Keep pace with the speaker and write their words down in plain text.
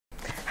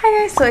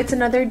Hi guys! So it's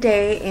another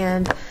day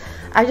and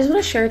I just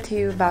want to share to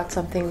you about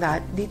something that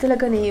di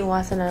talaga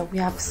naiiwasan na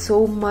we have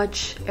so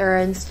much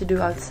errands to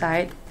do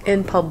outside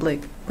in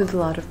public with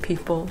a lot of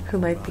people who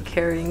might be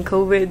carrying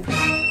COVID.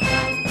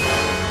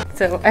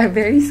 So I'm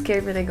very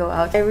scared when I go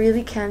out. I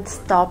really can't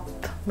stop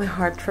my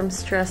heart from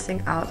stressing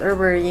out or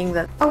worrying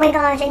that, oh my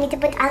gosh, I need to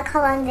put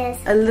alcohol on this.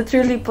 I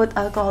literally put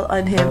alcohol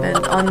on him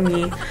and on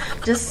me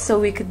just so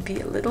we could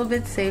be a little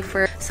bit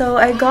safer. So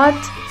I got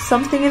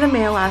something in the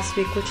mail last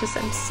week, which is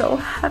I'm so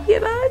happy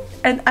about.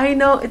 And I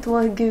know it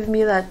will give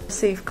me that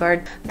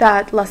safeguard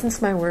that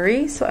lessens my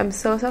worry. So I'm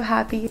so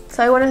happy.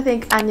 So I want to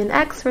thank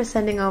Anionx for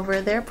sending over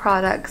their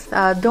products.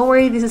 Don't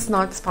worry, this is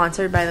not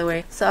sponsored, by the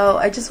way. So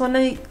I just want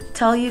to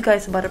tell you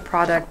guys about a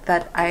product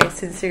that I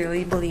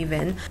sincerely believe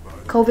in.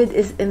 COVID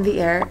is in the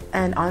air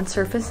and on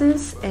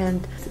surfaces,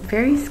 and it's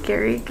very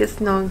scary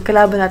because no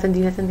kalaban natin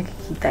di natin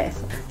nakikita.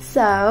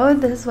 So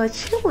this is what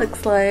she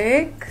looks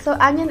like. So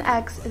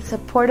Anionx is a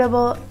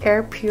portable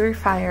air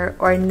purifier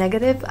or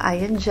negative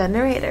ion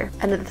generator,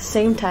 and at the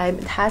same time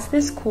it has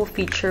this cool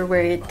feature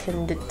where it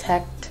can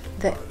detect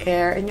the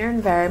air in your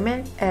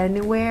environment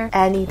anywhere,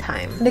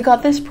 anytime. When I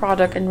got this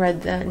product and read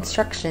the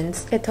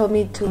instructions, it told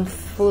me to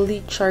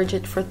fully charge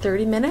it for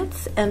 30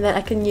 minutes and then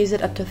I can use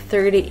it up to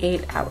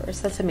 38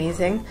 hours. That's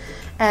amazing.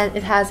 And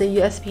it has a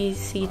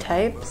USB-C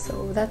type,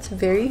 so that's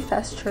very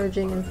fast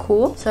charging and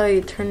cool. So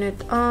you turn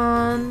it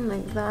on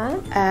like that,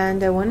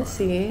 and I want to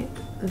see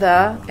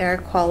the air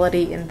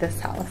quality in this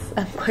house.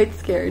 I'm quite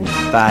scared.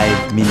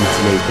 5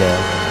 minutes later.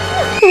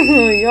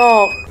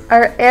 Yo,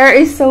 our air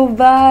is so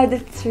bad,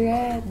 it's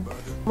red.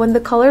 When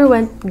the color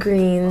went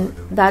green,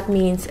 that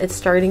means it's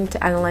starting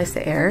to analyze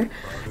the air,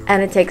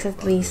 and it takes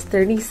at least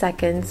 30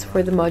 seconds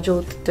for the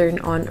module to turn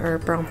on or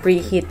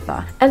preheat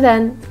pa. And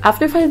then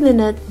after 5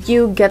 minutes,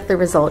 you get the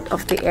result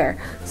of the air.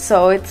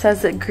 So it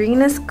says that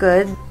green is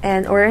good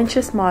and orange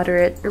is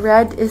moderate,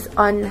 red is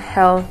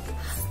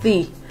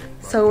unhealthy.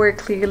 So we're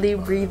clearly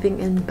breathing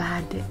in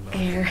bad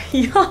air.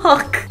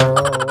 Yuck!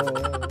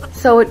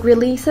 So it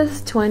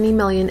releases 20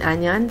 million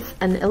anions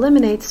and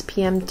eliminates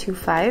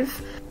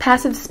PM2.5,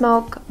 passive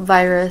smoke,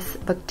 virus,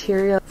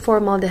 bacteria,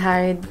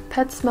 formaldehyde,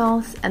 pet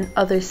smells, and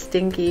other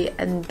stinky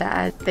and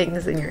bad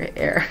things in your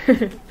air.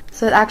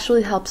 So it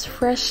actually helps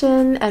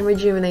freshen and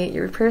rejuvenate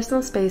your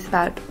personal space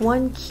about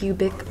 1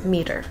 cubic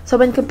meter. So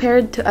when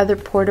compared to other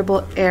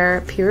portable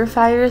air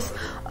purifiers,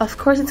 of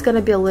course it's going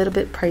to be a little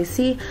bit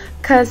pricey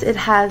because it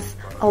has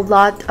a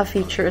lot of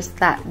features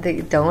that they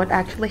don't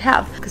actually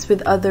have. Because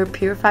with other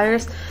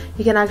purifiers,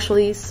 you can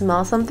actually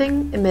smell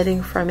something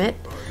emitting from it.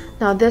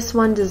 Now this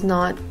one does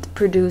not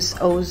produce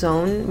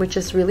ozone, which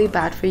is really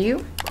bad for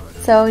you.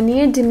 So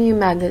neodymium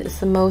magnet is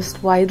the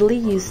most widely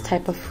used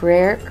type of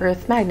rare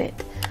earth magnet.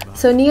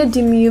 So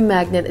neodymium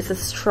magnet is the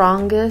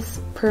strongest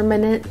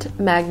permanent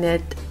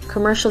magnet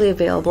commercially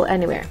available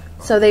anywhere.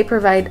 So they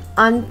provide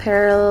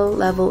unparalleled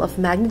level of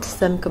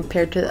magnetism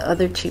compared to the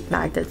other cheap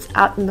magnets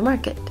out in the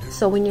market.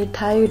 So when you're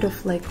tired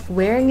of like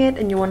wearing it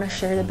and you want to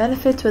share the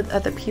benefits with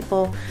other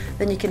people,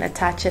 then you can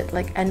attach it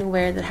like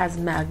anywhere that has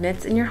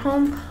magnets in your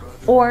home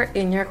or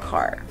in your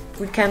car.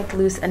 We can't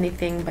lose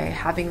anything by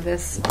having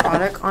this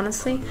product,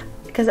 honestly.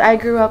 Because I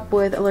grew up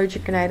with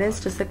allergic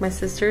rhinitis just like my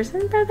sisters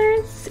and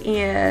brothers,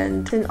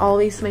 and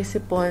always my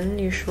sipon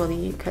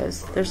usually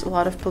because there's a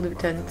lot of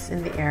pollutants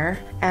in the air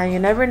and you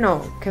never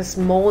know because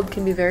mold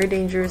can be very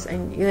dangerous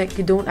and you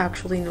don't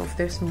actually know if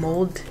there's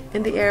mold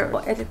in the air.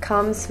 It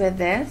comes with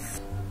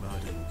this,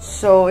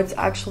 so it's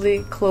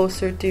actually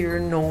closer to your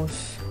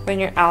nose when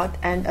you're out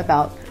and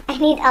about. I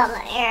need all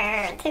the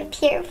air to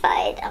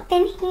purify it up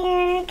in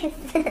here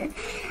because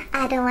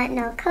I don't want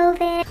no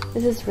COVID.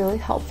 This is really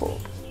helpful.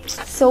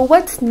 So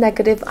what's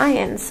negative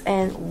ions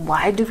and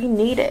why do we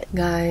need it?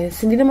 Guys,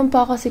 hindi naman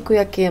pa ako si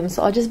Kuya Kim,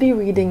 so I'll just be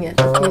reading it,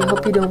 okay?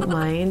 Hope you don't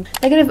mind.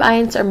 Negative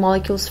ions are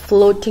molecules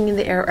floating in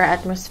the air or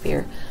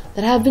atmosphere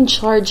that have been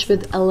charged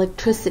with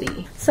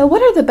electricity. So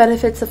what are the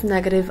benefits of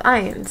negative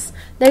ions?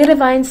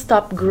 Negative ions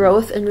stop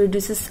growth and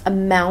reduces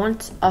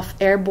amount of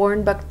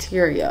airborne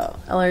bacteria,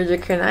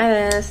 allergic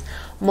rhinitis,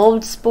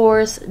 mold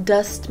spores,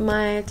 dust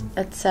mites,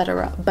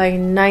 etc. by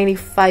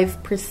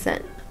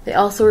 95%. They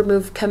also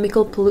remove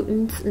chemical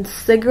pollutants in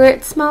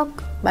cigarette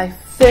smoke by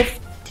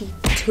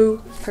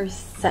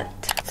 52%.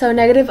 So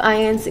negative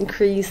ions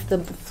increase the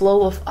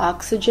flow of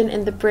oxygen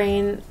in the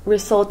brain,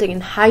 resulting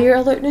in higher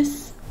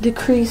alertness,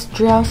 decreased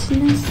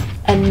drowsiness,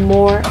 and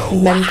more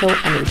mental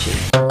energy.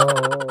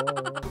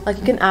 Like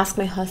you can ask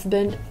my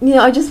husband,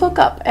 I just woke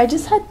up, I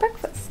just had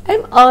breakfast.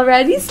 I'm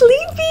already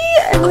sleepy.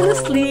 I want to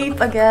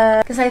sleep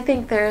again because I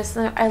think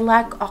I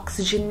lack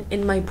oxygen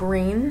in my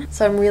brain.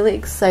 So I'm really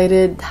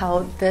excited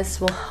how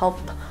this will help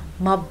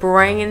my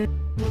brain.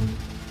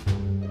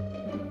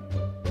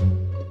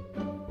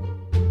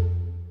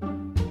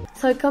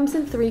 So it comes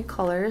in 3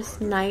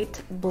 colors: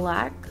 night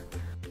black,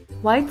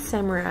 white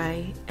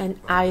samurai, and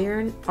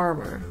iron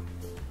armor.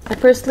 I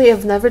personally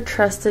have never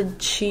trusted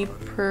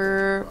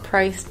cheaper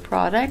priced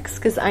products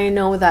because I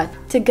know that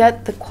to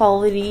get the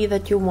quality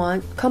that you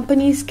want,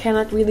 companies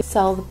cannot really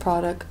sell the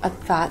product at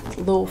that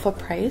low of a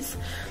price.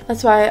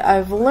 That's why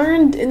I've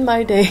learned in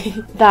my day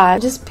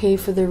that just pay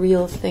for the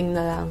real thing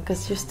na lang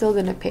because you're still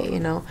gonna pay,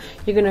 you know.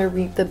 You're gonna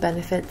reap the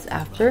benefits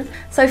after.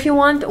 So if you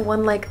want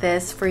one like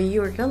this for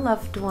you or your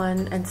loved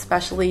one, and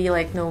especially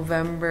like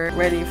November,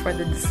 ready for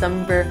the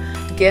December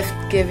gift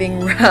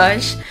giving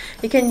rush,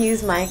 you can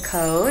use my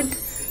code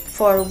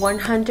for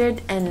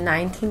 199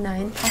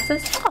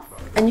 pesos off.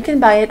 And you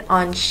can buy it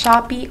on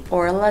SHOPPEE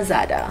or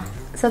LAZADA.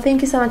 So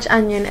thank you so much,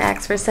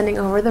 Anionx, for sending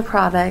over the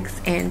products,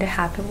 and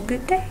have a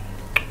good day.